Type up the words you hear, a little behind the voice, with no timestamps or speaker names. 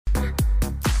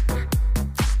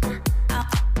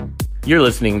You're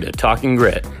listening to Talking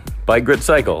Grit by Grit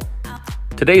Cycle.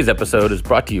 Today's episode is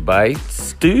brought to you by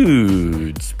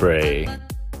Stewed Spray.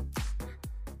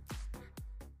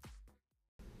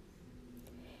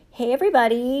 Hey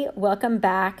everybody, welcome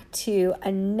back to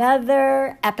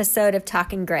another episode of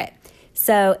Talking Grit.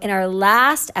 So in our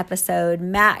last episode,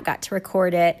 Matt got to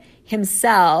record it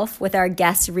himself with our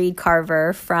guest Reed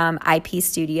Carver from IP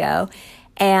Studio,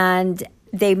 and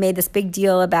they made this big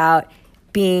deal about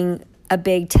being a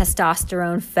big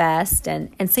testosterone fest.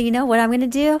 And so you know what I'm going to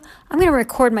do? I'm going to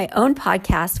record my own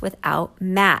podcast without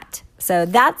Matt. So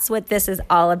that's what this is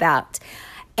all about.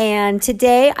 And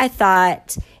today I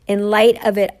thought, in light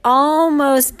of it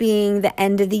almost being the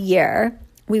end of the year,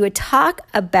 we would talk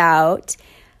about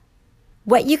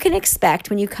what you can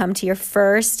expect when you come to your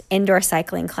first indoor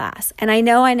cycling class. And I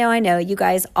know, you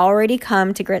guys already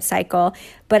come to Grit Cycle,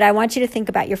 but I want you to think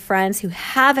about your friends who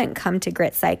haven't come to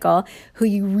Grit Cycle, who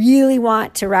you really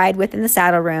want to ride with in the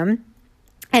saddle room.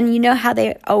 And you know how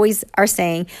they always are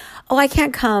saying, oh, I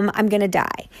can't come, I'm going to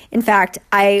die. In fact,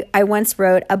 I once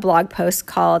wrote a blog post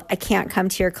called, I can't come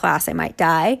to your class, I might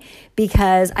die,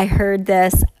 because I heard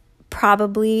this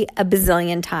probably a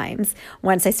bazillion times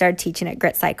once I started teaching at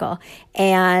Grit Cycle.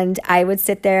 And I would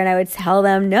sit there and I would tell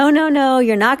them, no,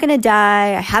 you're not going to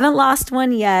die. I haven't lost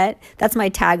one yet. That's my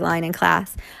tagline in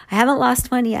class. I haven't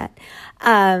lost one yet.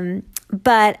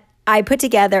 But I put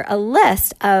together a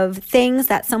list of things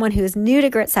that someone who's new to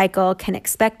Grit Cycle can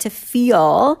expect to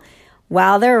feel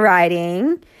while they're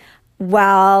riding,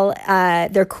 while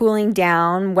they're cooling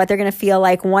down, what they're going to feel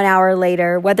like 1 hour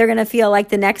later, what they're going to feel like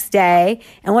the next day,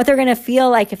 and what they're going to feel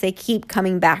like if they keep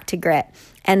coming back to Grit.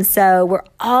 And so we're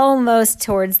almost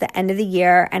towards the end of the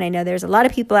year, and I know there's a lot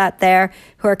of people out there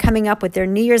who are coming up with their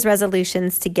New Year's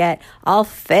resolutions to get all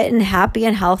fit and happy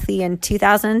and healthy in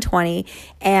 2020,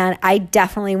 and I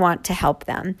definitely want to help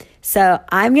them. So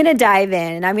I'm going to dive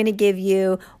in, and I'm going to give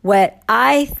you what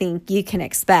I think you can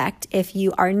expect if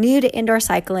you are new to indoor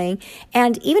cycling,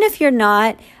 and even if you're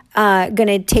not going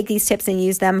to take these tips and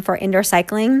use them for indoor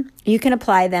cycling, you can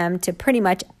apply them to pretty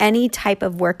much any type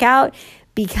of workout,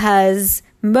 because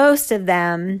most of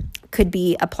them could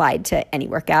be applied to any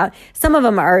workout. Some of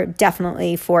them are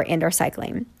definitely for indoor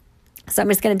cycling. So I'm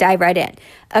just going to dive right in.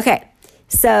 Okay,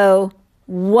 so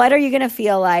what are you going to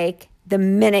feel like the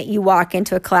minute you walk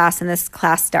into a class and this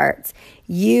class starts?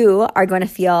 You are going to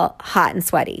feel hot and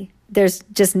sweaty. There's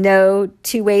just no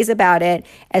two ways about it.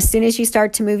 As soon as you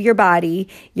start to move your body,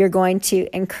 you're going to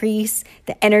increase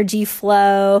the energy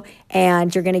flow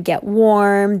and you're going to get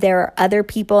warm. There are other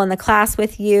people in the class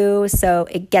with you, so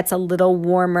it gets a little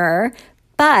warmer.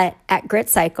 But at Grit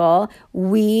Cycle,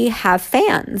 we have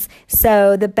fans.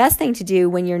 So the best thing to do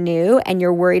when you're new and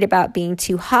you're worried about being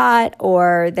too hot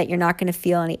or that you're not going to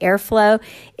feel any airflow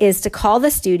is to call the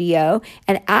studio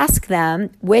and ask them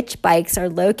which bikes are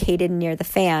located near the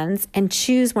fans and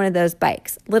choose one of those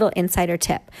bikes. Little insider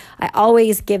tip. I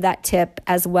always give that tip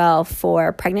as well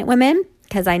for pregnant women,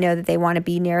 because I know that they want to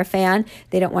be near a fan.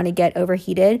 They don't want to get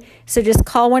overheated. So just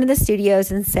call one of the studios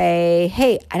and say,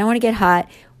 hey, I don't want to get hot.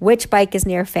 Which bike is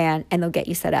near a fan? And they'll get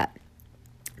you set up.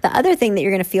 The other thing that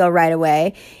you're going to feel right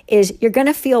away is you're going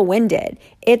to feel winded.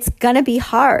 It's going to be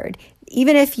hard.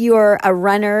 Even if you're a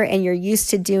runner and you're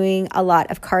used to doing a lot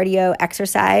of cardio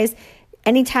exercise,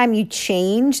 anytime you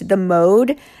change the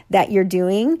mode that you're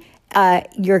doing,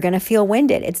 you're going to feel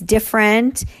winded. It's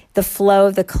different. The flow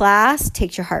of the class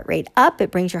takes your heart rate up.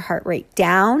 It brings your heart rate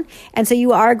down. And so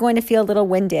you are going to feel a little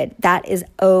winded. That is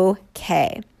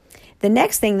okay. The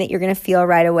next thing that you're going to feel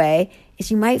right away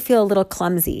is you might feel a little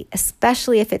clumsy,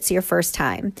 especially if it's your first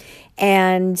time.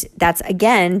 And that's,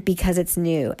 again, because it's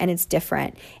new and it's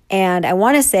different. And I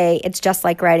want to say it's just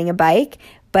like riding a bike,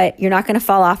 but you're not going to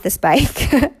fall off this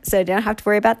bike. So you don't have to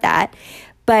worry about that.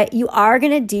 But you are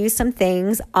going to do some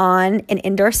things on an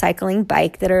indoor cycling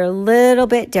bike that are a little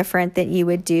bit different than you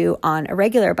would do on a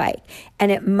regular bike.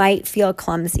 And it might feel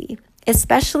clumsy,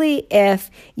 especially if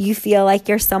you feel like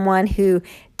you're someone who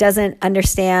doesn't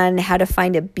understand how to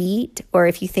find a beat, or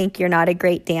if you think you're not a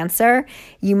great dancer,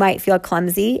 you might feel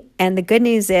clumsy. And the good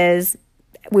news is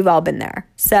we've all been there.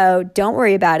 So don't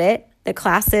worry about it. The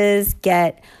classes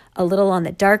get a little on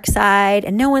the dark side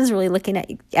and no one's really looking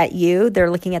at you. They're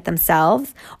looking at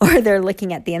themselves or they're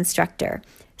looking at the instructor.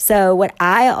 So what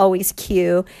I always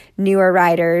cue newer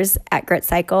riders at Grit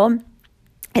Cycle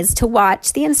is to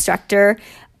watch the instructor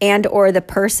and or the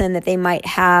person that they might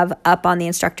have up on the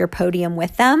instructor podium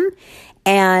with them.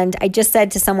 And I just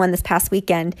said to someone this past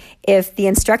weekend, if the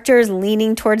instructor is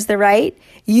leaning towards the right,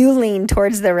 you lean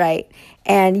towards the right.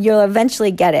 and you'll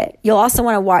eventually get it. You'll also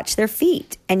want to watch their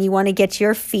feet, and you want to get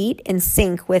your feet in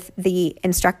sync with the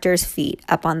instructor's feet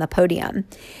up on the podium.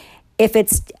 If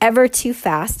it's ever too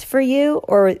fast for you,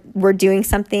 or we're doing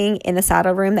something in the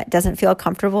saddle room that doesn't feel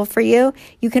comfortable for you,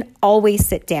 you can always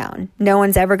sit down. No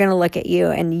one's ever going to look at you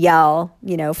and yell,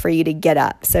 for you to get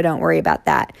up. So don't worry about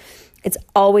that. It's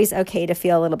always okay to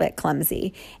feel a little bit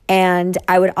clumsy. And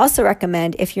I would also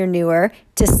recommend, if you're newer,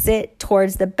 to sit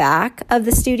towards the back of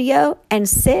the studio and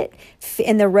sit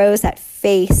in the rows that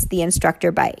face the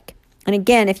instructor bike. And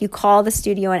again, if you call the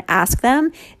studio and ask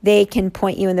them, they can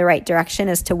point you in the right direction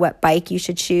as to what bike you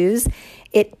should choose.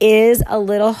 It is a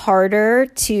little harder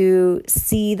to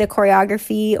see the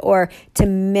choreography or to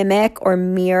mimic or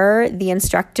mirror the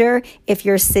instructor if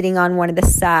you're sitting on one of the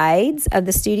sides of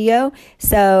the studio.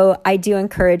 So I do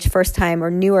encourage first-time or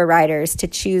newer riders to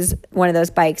choose one of those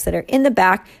bikes that are in the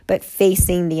back but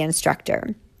facing the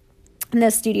instructor. And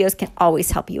those studios can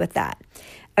always help you with that.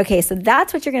 Okay, so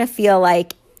that's what you're going to feel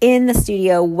like in the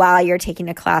studio while you're taking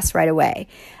a class right away.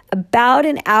 About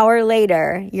an hour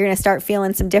later, you're going to start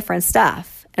feeling some different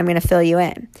stuff. I'm going to fill you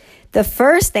in. The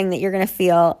first thing that you're going to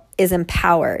feel is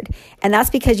empowered. And that's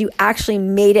because you actually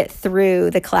made it through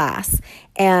the class.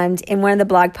 And in one of the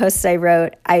blog posts I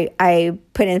wrote, I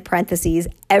put in parentheses,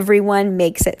 everyone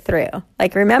makes it through.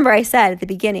 Like, remember I said at the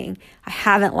beginning, I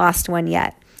haven't lost one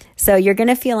yet. So you're going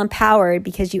to feel empowered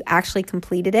because you actually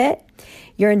completed it.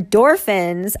 Your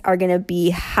endorphins are going to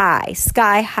be high,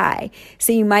 sky high.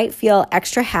 So you might feel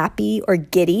extra happy or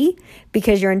giddy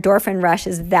because your endorphin rush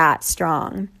is that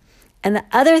strong. And the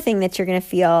other thing that you're going to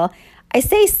feel, I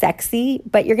say sexy,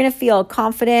 but you're going to feel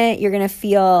confident, you're going to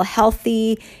feel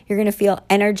healthy, you're going to feel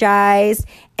energized,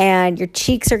 and your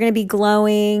cheeks are going to be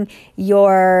glowing.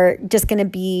 You're just going to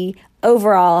be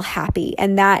overall happy.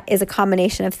 And that is a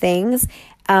combination of things.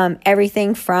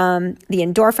 Everything from the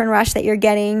endorphin rush that you're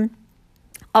getting,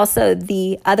 also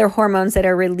the other hormones that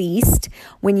are released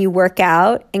when you work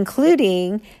out,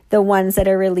 including the ones that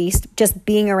are released just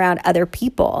being around other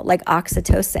people, like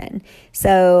oxytocin.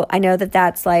 So I know that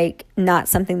that's like not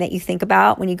something that you think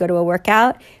about when you go to a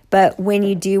workout, but when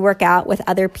you do work out with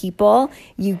other people,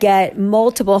 you get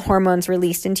multiple hormones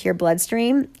released into your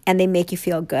bloodstream and they make you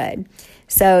feel good.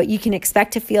 So you can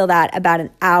expect to feel that about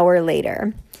an hour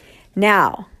later.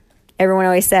 Now, everyone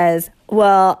always says,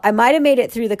 well, I might have made it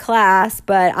through the class,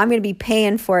 but I'm going to be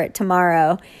paying for it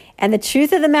tomorrow. And the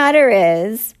truth of the matter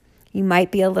is, you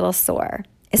might be a little sore,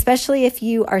 especially if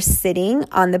you are sitting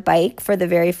on the bike for the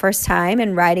very first time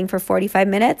and riding for 45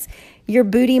 minutes. Your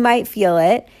booty might feel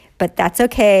it, but that's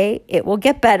okay. It will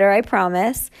get better, I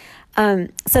promise.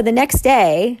 So the next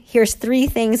day, here's 3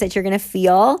 things that you're going to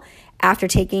feel after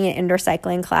taking an indoor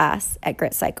cycling class at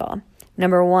Grit Cycle.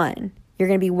 Number 1, you're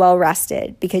going to be well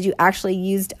rested because you actually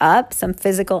used up some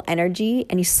physical energy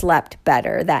and you slept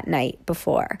better that night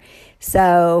before.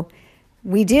 So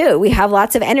we have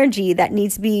lots of energy that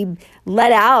needs to be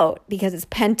let out because it's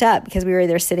pent up because we were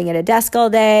either sitting at a desk all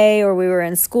day or we were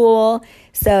in school.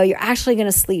 So you're actually going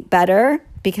to sleep better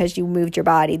because you moved your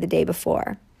body the day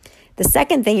before. The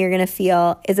second thing you're going to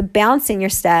feel is a bounce in your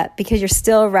step because you're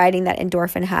still riding that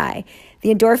endorphin high.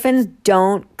 The endorphins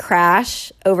don't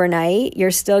crash overnight.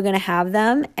 You're still going to have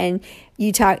them. And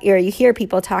you hear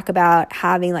people talk about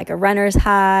having like a runner's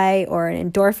high or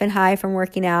an endorphin high from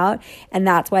working out. And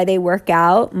that's why they work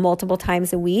out multiple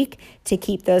times a week, to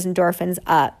keep those endorphins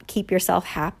up, keep yourself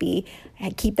happy,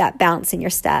 and keep that bounce in your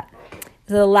step.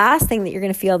 So the last thing that you're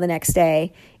going to feel the next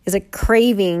day is a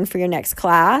craving for your next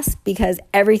class, because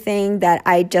everything that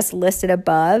I just listed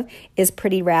above is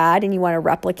pretty rad and you want to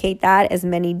replicate that as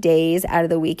many days out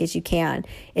of the week as you can.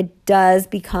 It does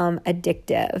become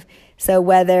addictive. So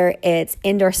whether it's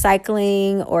indoor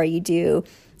cycling or you do,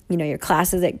 your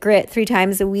classes at Grit 3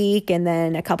 times a week and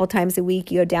then a couple times a week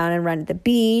you go down and run at the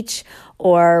beach,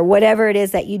 or whatever it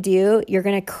is that you do, you're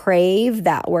going to crave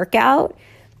that workout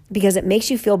because it makes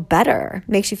you feel better. It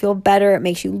makes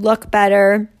you look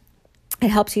better. It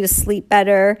helps you to sleep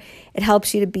better. It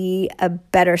helps you to be a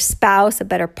better spouse, a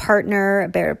better partner, a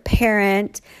better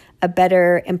parent, a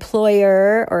better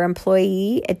employer or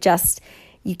employee.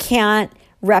 You can't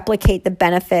replicate the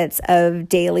benefits of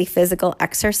daily physical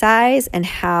exercise and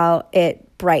how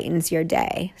it brightens your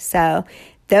day. So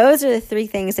those are the 3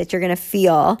 things that you're going to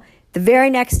feel the very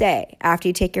next day after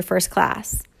you take your first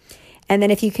class. And then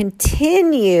if you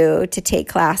continue to take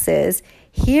classes,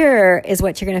 here is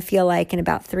what you're going to feel like in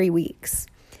about 3 weeks.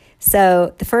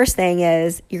 So the first thing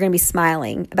is you're going to be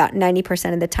smiling about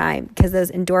 90% of the time because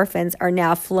those endorphins are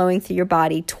now flowing through your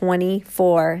body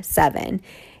 24/7.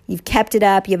 You've kept it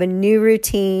up. You have a new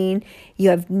routine.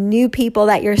 You have new people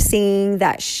that you're seeing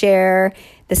that share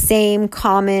the same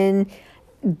common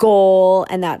goal,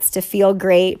 and that's to feel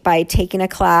great by taking a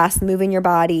class, moving your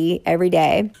body every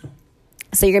day.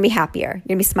 So you're going to be happier. You're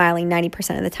going to be smiling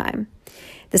 90% of the time.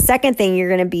 The second thing, you're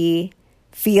going to be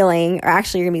feeling, or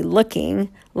actually you're going to be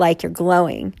looking like you're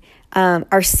glowing.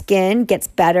 Our skin gets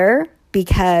better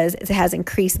because it has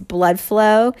increased blood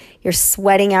flow. You're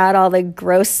sweating out all the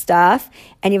gross stuff,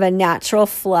 and you have a natural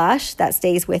flush that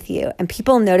stays with you. And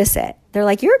people notice it. They're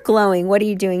like, you're glowing. What are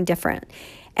you doing different?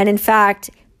 And in fact,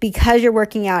 because you're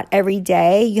working out every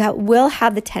day, you will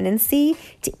have the tendency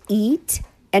to eat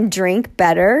and drink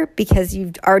better because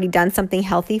you've already done something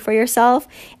healthy for yourself,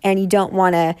 and you don't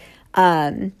want to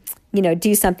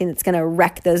do something that's going to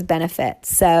wreck those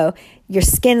benefits. So your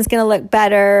skin's going to look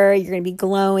better, you're going to be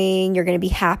glowing, you're going to be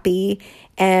happy.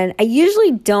 And I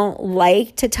usually don't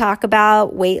like to talk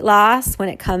about weight loss when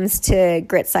it comes to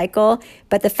Grit Cycle,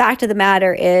 but the fact of the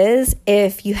matter is,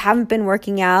 if you haven't been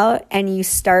working out and you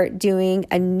start doing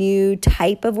a new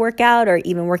type of workout, or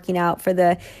even working out for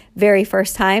the very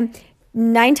first time,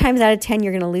 9 times out of 10,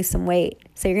 you're going to lose some weight.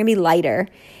 So you're going to be lighter.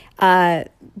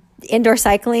 Indoor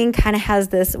cycling kind of has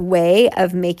this way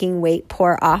of making weight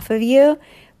pour off of you.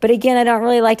 But again, I don't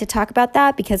really like to talk about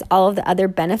that because all of the other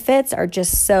benefits are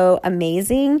just so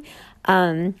amazing.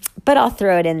 But I'll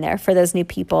throw it in there for those new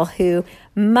people who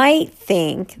might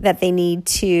think that they need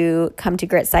to come to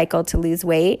Grit Cycle to lose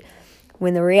weight,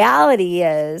 when the reality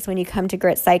is, when you come to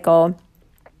Grit Cycle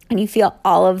and you feel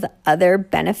all of the other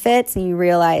benefits and you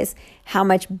realize how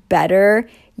much better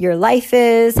your life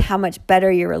is, how much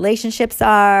better your relationships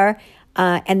are,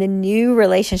 and the new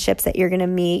relationships that you're going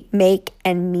to make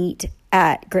and meet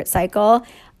at Grit Cycle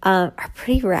are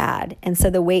pretty rad. And so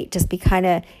the weight just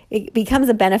it becomes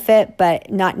a benefit, but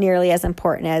not nearly as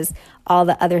important as all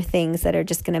the other things that are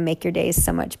just going to make your days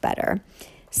so much better.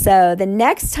 So the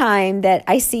next time that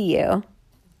I see you,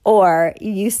 or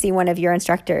you see one of your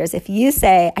instructors, if you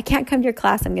say, I can't come to your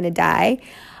class, I'm going to die,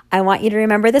 I want you to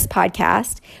remember this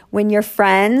podcast. When your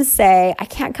friends say, I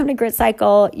can't come to Grit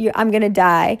Cycle, I'm going to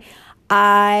die,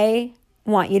 I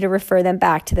want you to refer them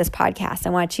back to this podcast. I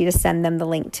want you to send them the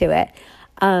link to it.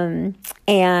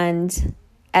 And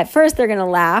at first they're going to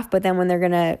laugh, but then when they're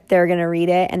going to read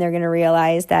it, and they're going to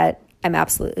realize that I'm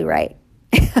absolutely right.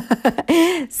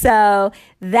 So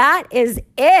that is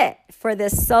it for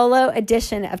this solo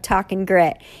edition of Talkin'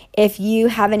 Grit. If you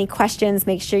have any questions,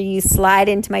 make sure you slide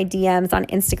into my DMs on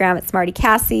Instagram at Smarty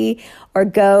Cassie, or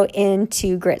go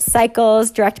into Grit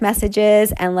Cycle's direct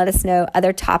messages and let us know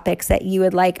other topics that you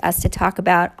would like us to talk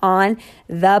about on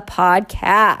the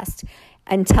podcast.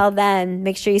 Until then,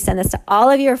 make sure you send this to all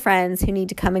of your friends who need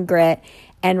to come and grit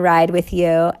and ride with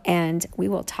you, and we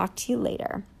will talk to you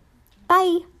later.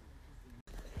 Bye.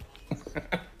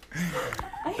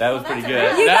 That was pretty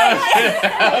good.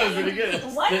 That was pretty good.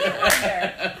 What do you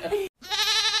wonder?